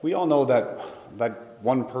We all know that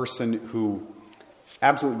one person who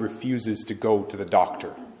absolutely refuses to go to the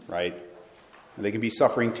doctor, right? And they can be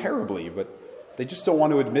suffering terribly, but they just don't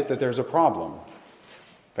want to admit that there's a problem.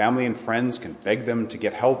 Family and friends can beg them to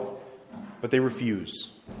get help, but they refuse.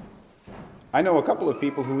 I know a couple of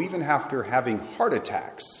people who, even after having heart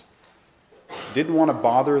attacks, didn't want to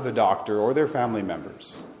bother the doctor or their family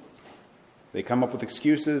members. They come up with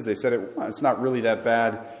excuses. They said it's not really that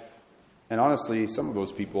bad. And honestly, some of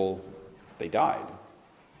those people, they died.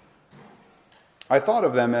 I thought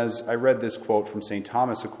of them as I read this quote from St.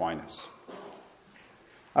 Thomas Aquinas.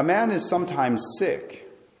 A man is sometimes sick,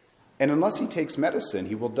 and unless he takes medicine,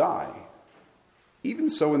 he will die. Even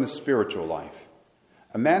so in the spiritual life.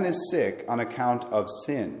 A man is sick on account of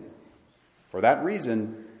sin. For that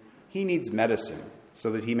reason, he needs medicine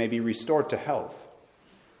so that he may be restored to health.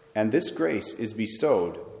 And this grace is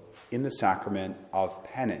bestowed in the sacrament of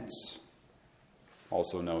penance,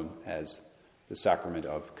 also known as the sacrament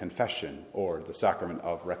of confession or the sacrament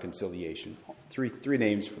of reconciliation. Three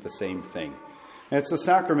names for the same thing. And it's the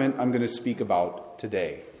sacrament I'm going to speak about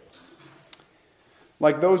today.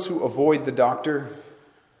 Like those who avoid the doctor,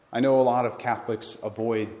 I know a lot of Catholics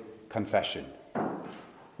avoid confession.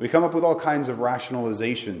 We come up with all kinds of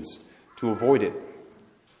rationalizations to avoid it.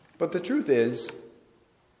 But the truth is,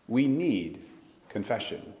 we need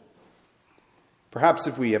confession. Perhaps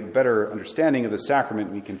if we have a better understanding of the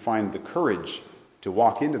sacrament, we can find the courage to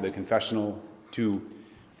walk into the confessional, to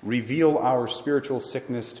reveal our spiritual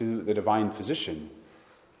sickness to the divine physician,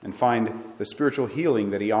 and find the spiritual healing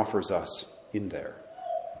that he offers us in there.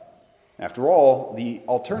 After all, the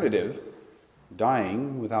alternative,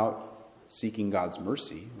 dying without seeking God's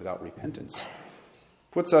mercy, without repentance,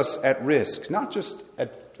 puts us at risk, not just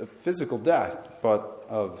at physical death, but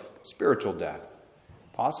of spiritual death,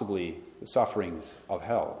 possibly the sufferings of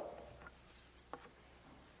hell.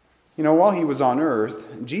 While he was on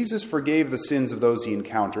earth, Jesus forgave the sins of those he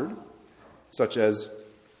encountered, such as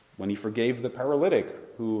when he forgave the paralytic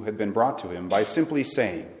who had been brought to him by simply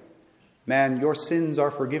saying, "Man, your sins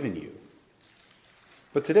are forgiven you."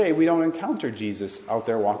 But today we don't encounter Jesus out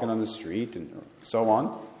there walking on the street and so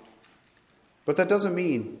on. But that doesn't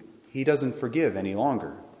mean he doesn't forgive any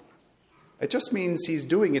longer. It just means he's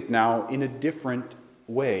doing it now in a different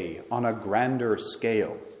way, on a grander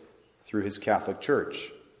scale, through his Catholic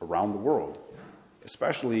Church around the world,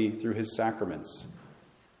 especially through his sacraments,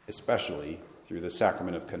 especially through the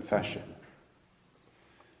sacrament of confession.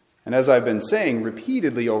 And as I've been saying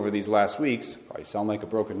repeatedly over these last weeks, I sound like a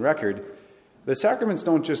broken record, the sacraments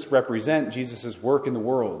don't just represent Jesus' work in the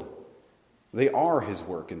world. They are his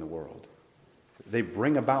work in the world. They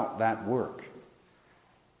bring about that work.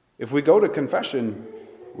 If we go to confession,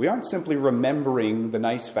 we aren't simply remembering the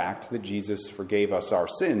nice fact that Jesus forgave us our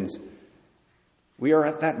sins. We are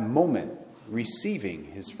at that moment receiving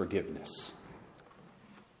his forgiveness.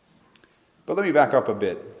 But let me back up a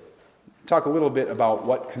bit. Talk a little bit about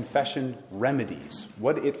what confession remedies,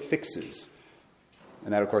 what it fixes.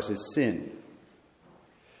 And that, of course, is sin.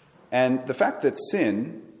 And the fact that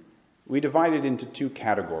sin, we divide it into two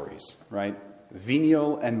categories, right?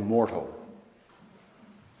 Venial and mortal.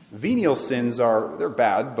 Venial sins they're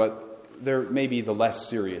bad, but they're maybe the less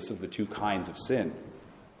serious of the two kinds of sin.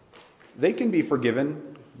 They can be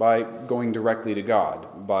forgiven by going directly to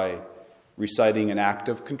God, by reciting an act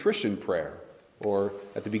of contrition prayer, or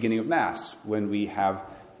at the beginning of Mass, when we have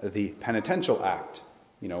the penitential act,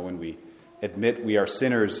 when we admit we are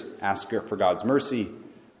sinners, ask for God's mercy.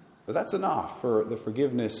 But that's enough for the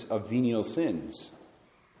forgiveness of venial sins.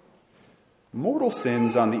 Mortal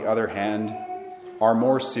sins, on the other hand, are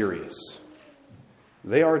more serious.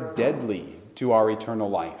 They are deadly to our eternal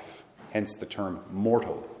life, hence the term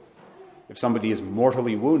mortal. If somebody is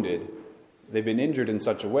mortally wounded, they've been injured in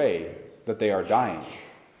such a way that they are dying.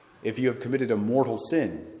 If you have committed a mortal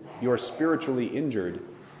sin, you are spiritually injured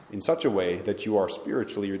in such a way that you are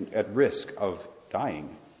spiritually at risk of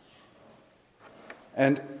dying.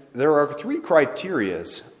 And there are three criteria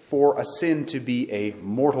for a sin to be a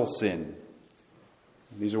mortal sin.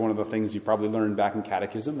 These are one of the things you probably learned back in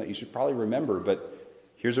catechism that you should probably remember, but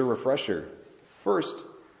here's a refresher. First,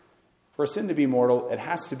 for a sin to be mortal, it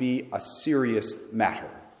has to be a serious matter.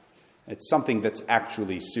 It's something that's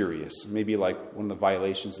actually serious, maybe like one of the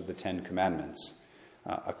violations of the Ten Commandments,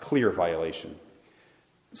 a clear violation.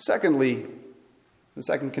 Secondly, the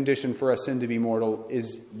second condition for a sin to be mortal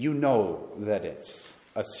is that it's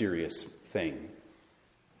a serious thing.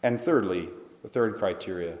 And thirdly, the third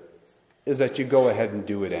criteria is that you go ahead and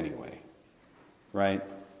do it anyway, right?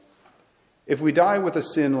 If we die with a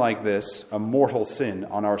sin like this, a mortal sin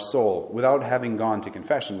on our soul, without having gone to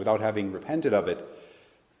confession, without having repented of it,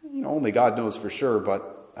 only God knows for sure,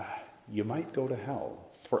 but you might go to hell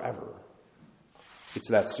forever. It's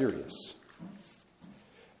that serious.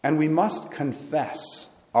 And we must confess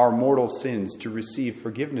our mortal sins to receive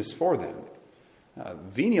forgiveness for them.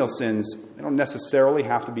 Venial sins, they don't necessarily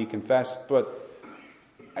have to be confessed, but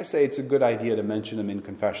I say it's a good idea to mention them in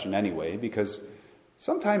confession anyway, because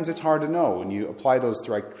sometimes it's hard to know when you apply those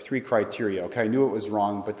three criteria. Okay, I knew it was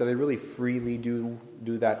wrong, but did I really freely do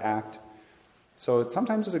that act? So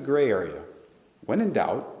sometimes it's a gray area. When in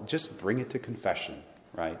doubt, just bring it to confession,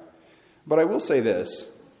 right? But I will say this.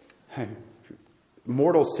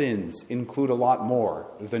 Mortal sins include a lot more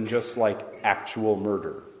than just like actual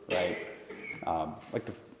murder, right? Like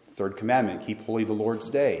the third commandment, keep holy the Lord's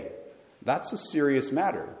day. That's a serious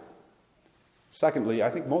matter. Secondly,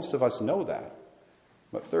 I think most of us know that.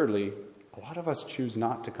 But thirdly, a lot of us choose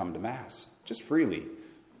not to come to Mass, just freely.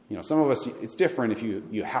 Some of us, it's different if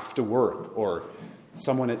you have to work or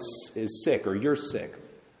someone is sick or you're sick.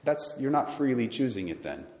 You're not freely choosing it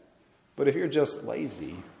then. But if you're just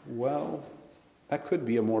lazy, well, that could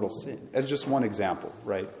be a mortal sin. As just one example,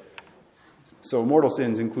 right? So mortal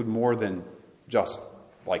sins include more than just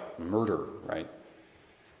like murder, right?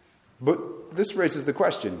 But this raises the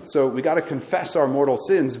question. So we got to confess our mortal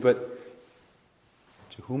sins, but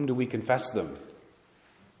to whom do we confess them?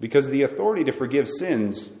 Because the authority to forgive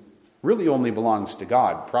sins really only belongs to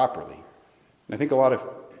God properly. And I think a lot of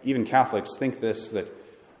even Catholics think that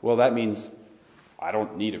that means I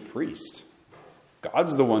don't need a priest.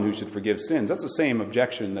 God's the one who should forgive sins. That's the same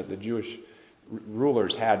objection that the Jewish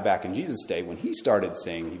rulers had back in Jesus' day when he started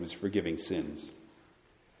saying he was forgiving sins.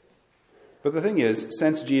 But the thing is,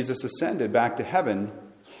 since Jesus ascended back to heaven,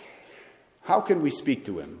 how can we speak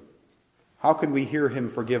to him? How can we hear him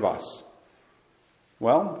forgive us?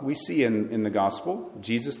 Well, we see in the gospel,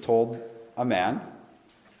 Jesus told a man,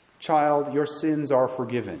 "Child, your sins are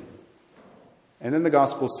forgiven." And then the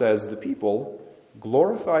gospel says the people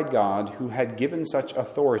glorified God who had given such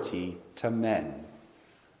authority to men.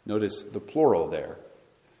 Notice the plural there.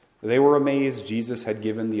 They were amazed Jesus had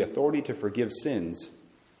given the authority to forgive sins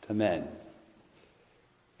to men.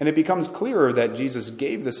 And it becomes clearer that Jesus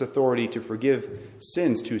gave this authority to forgive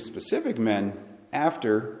sins to specific men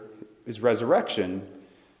after his resurrection,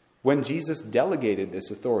 when Jesus delegated this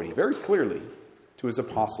authority very clearly to his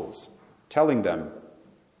apostles, telling them,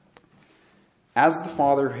 "As the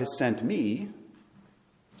Father has sent me,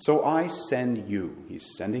 so I send you."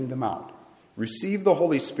 He's sending them out. "Receive the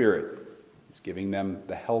Holy Spirit." He's giving them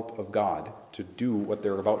the help of God to do what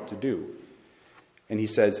they're about to do. And he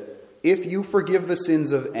says, "If you forgive the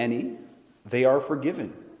sins of any, they are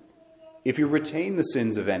forgiven. If you retain the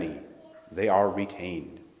sins of any, they are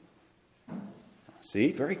retained."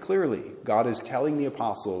 See, very clearly, God is telling the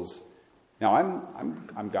apostles, now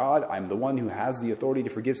I'm God, I'm the one who has the authority to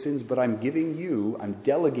forgive sins, but I'm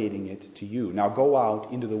delegating it to you. Now go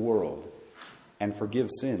out into the world and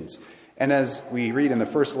forgive sins. And as we read in the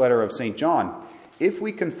first letter of St. John, if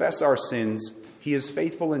we confess our sins, he is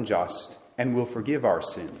faithful and just and will forgive our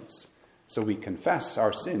sins. So we confess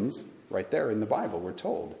our sins right there in the Bible. We're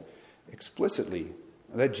told explicitly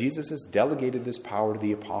that Jesus has delegated this power to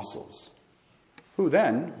the apostles, who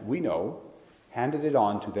then, we know, handed it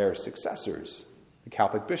on to their successors, the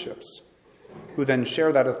Catholic bishops, who then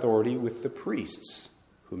share that authority with the priests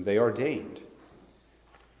whom they ordained.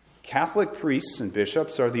 Catholic priests and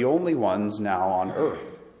bishops are the only ones now on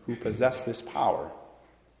earth who possess this power,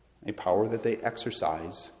 a power that they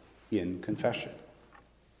exercise in confession.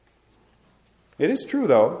 It is true,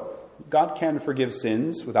 though, God can forgive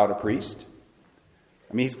sins without a priest.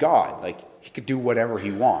 I mean, he's God. He could do whatever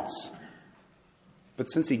he wants. But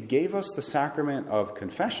since he gave us the sacrament of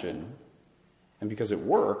confession, and because it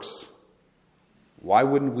works, why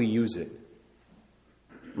wouldn't we use it?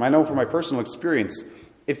 I know from my personal experience,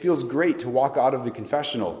 it feels great to walk out of the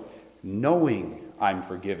confessional knowing I'm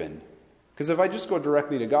forgiven. Because if I just go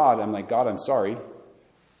directly to God, I'm like, "God, I'm sorry."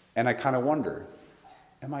 And I kind of wonder,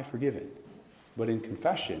 am I forgiven? But in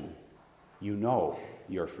confession, you know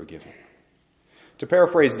you're forgiven. To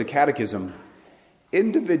paraphrase the Catechism,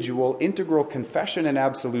 individual integral confession and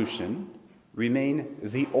absolution remain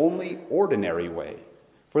the only ordinary way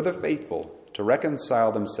for the faithful to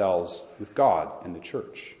reconcile themselves with God and the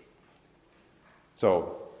Church.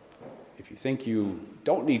 So, if you think you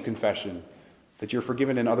don't need confession, that you're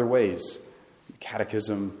forgiven in other ways, the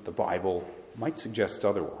Catechism, the Bible, might suggest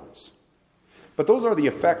otherwise. But those are the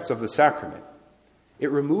effects of the sacrament.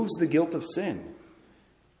 It removes the guilt of sin.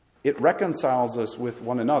 It reconciles us with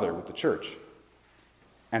one another, with the Church.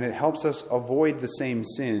 And it helps us avoid the same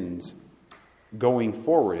sins going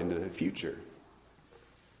forward into the future.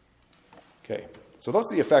 Okay, So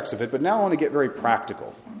those are the effects of it, but now I want to get very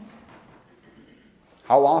practical.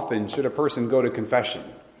 How often should a person go to confession?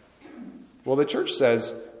 Well, the church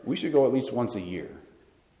says we should go at least once a year.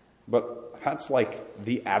 But that's like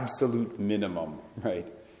the absolute minimum, right?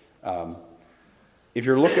 If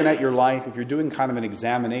you're looking at your life, if you're doing kind of an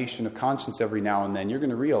examination of conscience every now and then, you're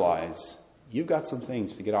going to realize you've got some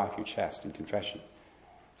things to get off your chest in confession.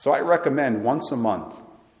 So I recommend once a month,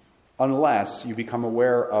 unless you become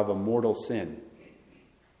aware of a mortal sin.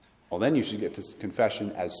 Well, then you should get to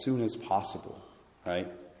confession as soon as possible, right?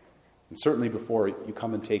 And certainly before you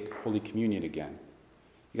come and take Holy Communion again.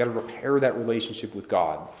 You got to repair that relationship with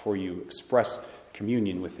God before you express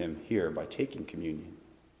communion with Him here by taking communion.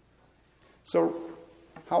 So,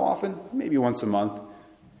 how often? Maybe once a month.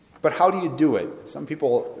 But how do you do it? Some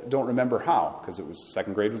people don't remember how, because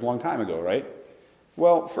second grade was a long time ago, right?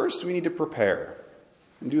 Well, first we need to prepare.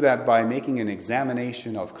 And do that by making an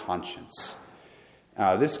examination of conscience.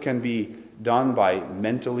 This can be done by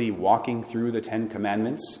mentally walking through the 10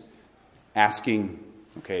 Commandments, asking,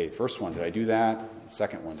 okay, first one, did I do that?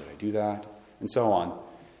 Second one, did I do that? And so on.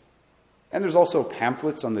 And there's also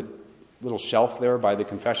pamphlets on the little shelf there by the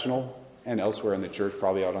confessional and elsewhere in the church,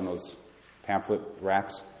 probably out on those pamphlet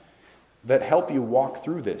racks, that help you walk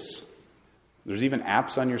through this. There's even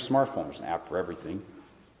apps on your smartphone. There's an app for everything.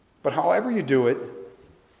 But however you do it,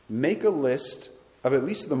 make a list of at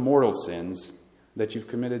least the mortal sins that you've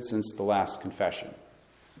committed since the last confession.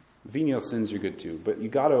 Venial sins are good too, but you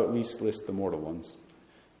got to at least list the mortal ones.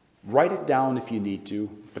 Write it down if you need to,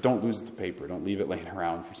 but don't lose the paper. Don't leave it laying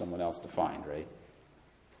around for someone else to find, right?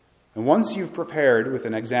 And once you've prepared with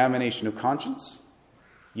an examination of conscience,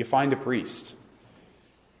 you find a priest.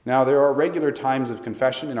 Now, there are regular times of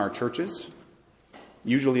confession in our churches.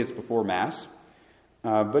 Usually it's before Mass.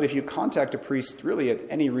 But if you contact a priest really at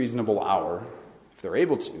any reasonable hour, if they're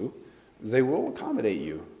able to, they will accommodate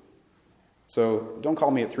you. So don't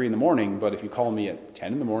call me at 3 a.m, but if you call me at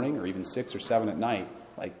 10 a.m. or even 6 or 7 at night,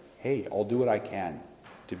 like, hey, I'll do what I can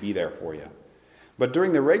to be there for you. But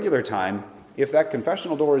during the regular time, if that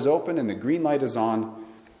confessional door is open and the green light is on,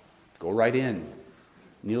 go right in.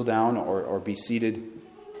 Kneel down or be seated.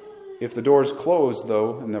 If the door is closed,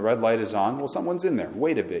 though, and the red light is on, well, someone's in there.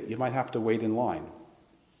 Wait a bit. You might have to wait in line.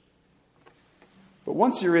 But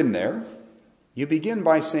once you're in there, you begin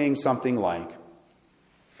by saying something like,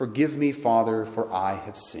 "Forgive me, Father, for I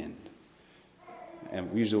have sinned."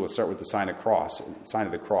 And we usually will start with the sign of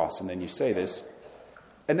the cross, and then you say this.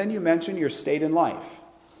 And then you mention your state in life.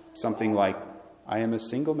 Something like, "I am a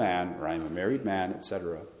single man," or "I am a married man,"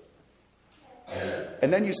 etc.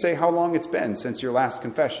 And then you say how long it's been since your last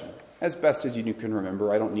confession. As best as you can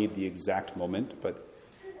remember. I don't need the exact moment,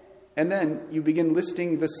 and then you begin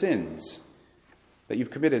listing the sins that you've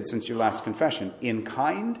committed since your last confession in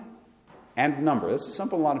kind and number. That's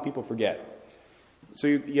something a lot of people forget. So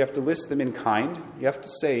you have to list them in kind. You have to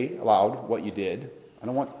say aloud what you did. I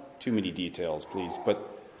don't want too many details, please, but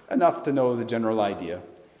enough to know the general idea.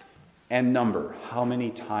 And number, how many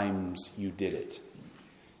times you did it,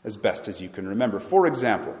 as best as you can remember. For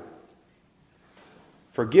example,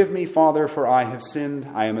 "Forgive me, Father, for I have sinned.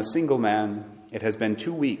 I am a single man. It has been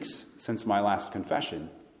 2 weeks since my last confession,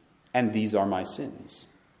 and these are my sins.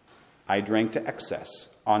 I drank to excess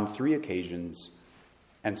on 3 occasions,"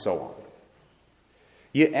 and so on.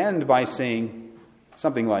 You end by saying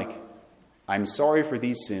something like, "I'm sorry for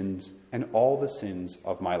these sins and all the sins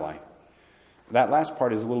of my life." That last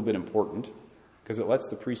part is a little bit important because it lets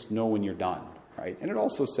the priest know when you're done, right? And it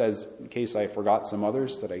also says, in case I forgot some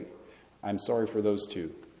others, that I'm sorry for those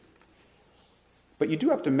too. But you do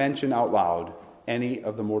have to mention out loud any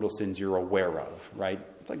of the mortal sins you're aware of, right?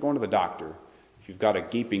 It's like going to the doctor. If you've got a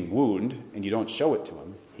gaping wound and you don't show it to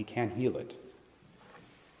him, he can't heal it.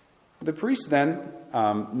 The priest then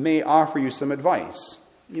may offer you some advice.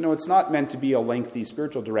 It's not meant to be a lengthy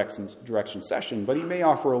spiritual direction session, but he may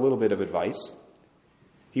offer a little bit of advice.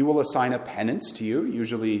 He will assign a penance to you,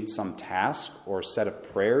 usually some task or set of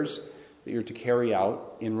prayers that you're to carry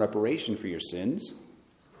out in reparation for your sins.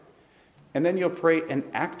 And then you'll pray an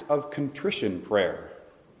act of contrition prayer.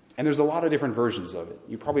 And there's a lot of different versions of it.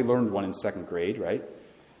 You probably learned one in second grade, right?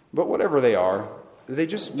 But whatever they are, they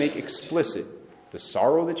just make explicit the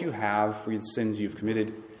sorrow that you have for the sins you've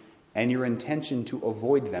committed and your intention to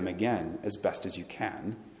avoid them again as best as you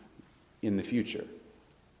can in the future.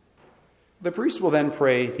 The priest will then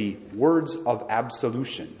pray the words of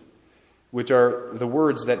absolution, which are the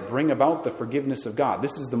words that bring about the forgiveness of God.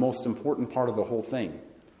 This is the most important part of the whole thing.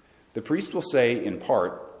 The priest will say, in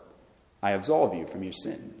part, "I absolve you from your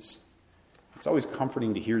sins." It's always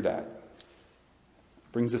comforting to hear that.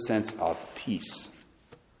 It brings a sense of peace.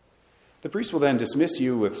 The priest will then dismiss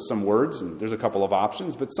you with some words, and there's a couple of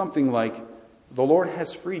options, but something like, "The Lord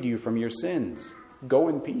has freed you from your sins. Go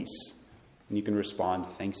in peace." And you can respond,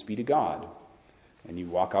 "Thanks be to God." And you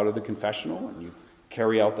walk out of the confessional and you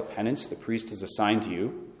carry out the penance the priest has assigned to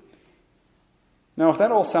you. Now, if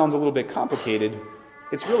that all sounds a little bit complicated,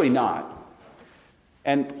 it's really not.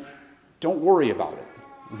 And don't worry about it.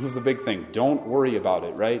 This is the big thing. Don't worry about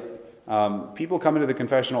it, right? People come into the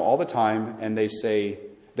confessional all the time and they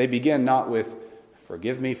begin not with,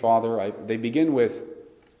 "Forgive me, Father." They begin with,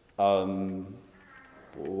 "What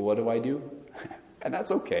do I do?" And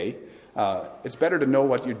that's okay. It's better to know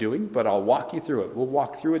what you're doing, but I'll walk you through it. We'll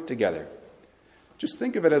walk through it together. Just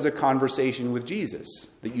think of it as a conversation with Jesus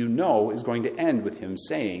that you know is going to end with him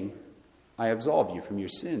saying, "I absolve you from your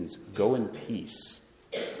sins. Go in peace."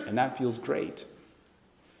 And that feels great.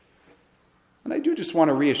 And I do just want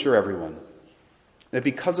to reassure everyone that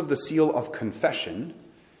because of the seal of confession,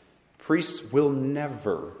 priests will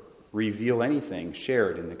never reveal anything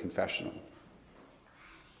shared in the confessional.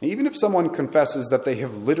 Even if someone confesses that they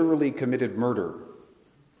have literally committed murder,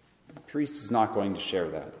 the priest is not going to share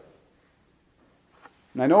that.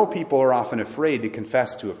 And I know people are often afraid to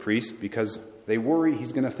confess to a priest because they worry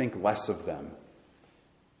he's going to think less of them.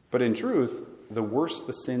 But in truth, the worse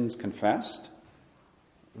the sins confessed,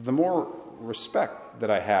 the more respect that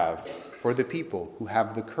I have for the people who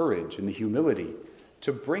have the courage and the humility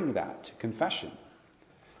to bring that to confession.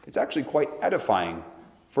 It's actually quite edifying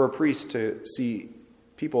for a priest to see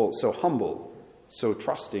people so humble, so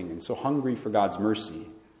trusting, and so hungry for God's mercy,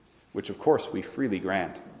 which of course we freely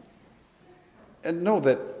grant. And know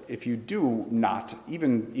that if you do not,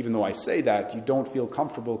 even though I say that, you don't feel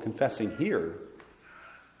comfortable confessing here,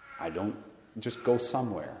 just go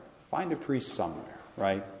somewhere. Find a priest somewhere,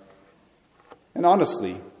 right? And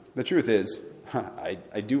honestly, the truth is,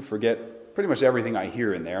 I do forget pretty much everything I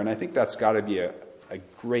hear in there, and I think that's got to be a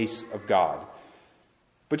grace of God.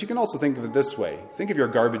 But you can also think of it this way. Think of your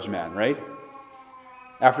garbage man, right?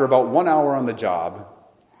 After about 1 hour on the job,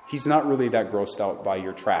 he's not really that grossed out by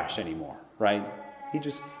your trash anymore, right? He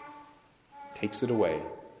just takes it away.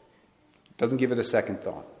 Doesn't give it a second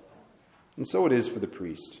thought. And so it is for the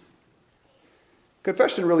priest.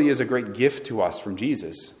 Confession really is a great gift to us from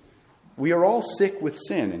Jesus. We are all sick with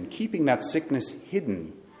sin, and keeping that sickness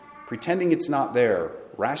hidden, pretending it's not there,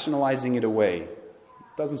 rationalizing it away,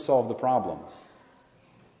 doesn't solve the problem.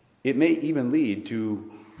 It may even lead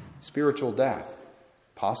to spiritual death,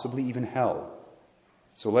 possibly even hell.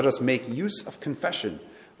 So let us make use of confession.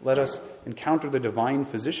 Let us encounter the divine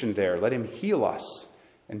physician there. Let him heal us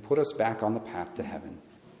and put us back on the path to heaven.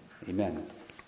 Amen.